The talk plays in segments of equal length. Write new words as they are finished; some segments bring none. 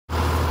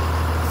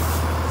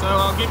So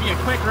I'll give you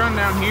a quick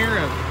rundown here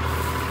of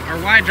our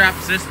Y drop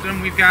system.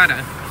 We've got a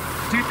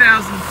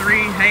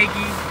 2003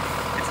 Hagie.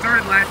 It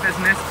started life as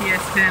an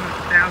STS10 with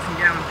a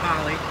 1,000-gallon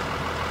poly,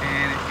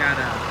 and it's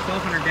got a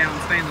 1,200-gallon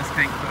stainless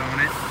tank put on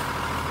it.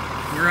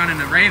 We're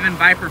running a Raven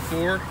Viper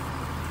 4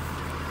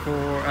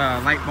 for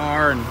light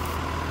bar and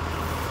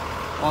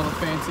all the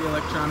fancy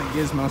electronic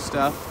gizmo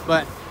stuff.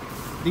 But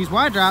these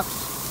Y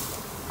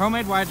drops,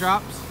 homemade Y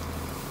drops,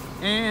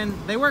 and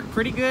they work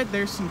pretty good.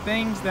 There's some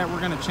things that we're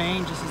gonna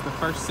change. This is the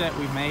first set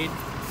we've made,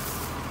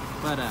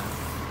 but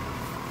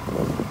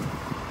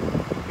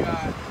we've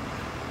got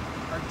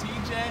our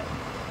T-jet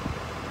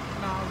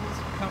nozzles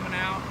coming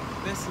out.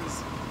 This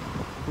is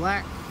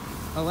black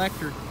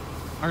electric,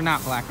 or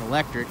not black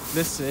electric.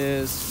 This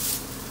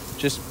is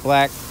just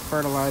black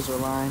fertilizer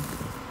line.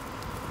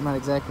 I'm not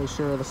exactly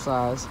sure of the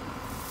size,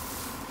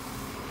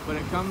 but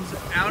it comes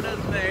out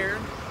of there,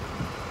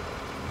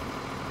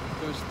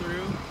 goes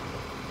through,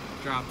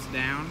 drops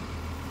down,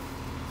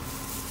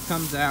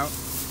 comes out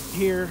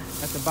here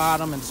at the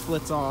bottom and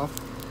splits off.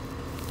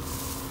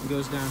 It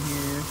goes down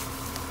here,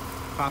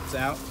 pops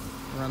out,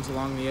 runs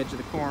along the edge of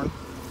the corn.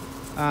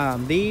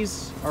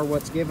 These are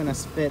what's giving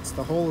us fits.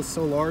 The hole is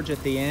so large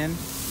at the end,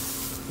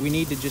 we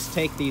need to just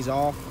take these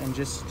off and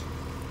just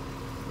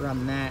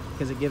run that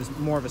because it gives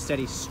more of a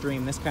steady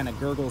stream. This kind of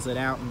gurgles it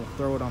out and we'll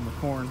throw it on the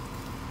corn.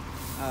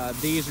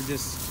 These are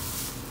just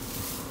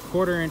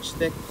 1/4 inch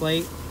thick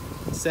plate,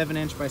 7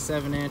 inch by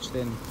 7 inch.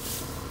 Then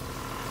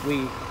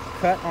we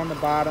cut on the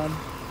bottom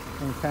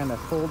and kind of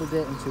folded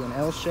it into an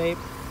L shape.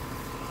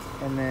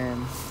 And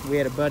then we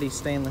had a buddy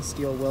stainless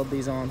steel weld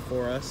these on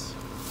for us.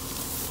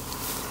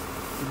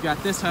 We've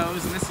got this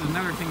hose, and this is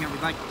another thing that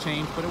we'd like to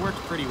change, but it works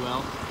pretty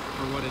well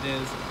for what it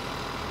is.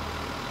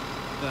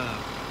 The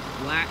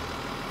black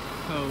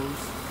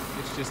hose,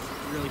 it's just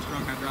really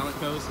strong hydraulic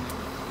hose, and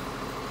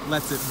it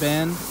lets it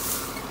bend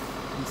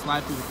and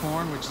slide through the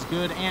corn, which is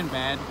good and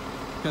bad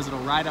because it'll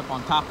ride up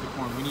on top of the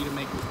corn. We need to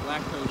make this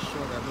black hose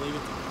shorter. I believe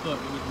it's a foot.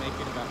 We need to make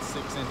it about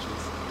 6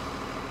 inches.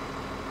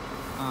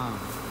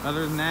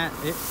 Other than that,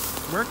 it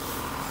works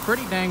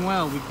pretty dang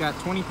well. We've got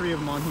 23 of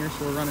them on here,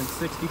 so we're running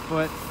 60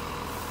 foot.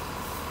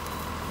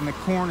 And the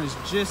corn is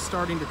just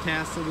starting to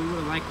tassel. We would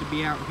have liked to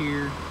be out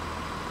here,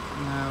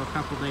 a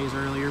couple days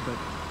earlier, but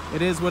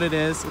it is what it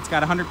is. It's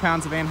got 100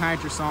 pounds of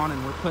anhydrous on,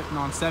 and we're putting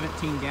on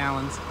 17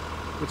 gallons,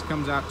 which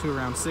comes out to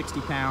around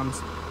 60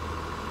 pounds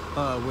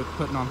with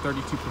putting on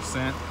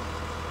 32%.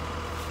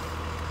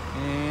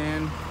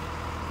 And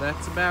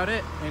that's about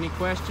it. Any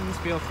questions,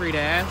 feel free to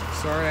ask.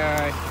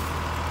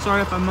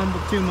 Sorry if I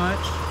mumbled too much.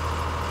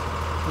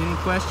 Any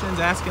questions,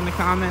 ask in the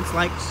comments,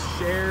 like,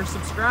 share,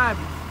 subscribe.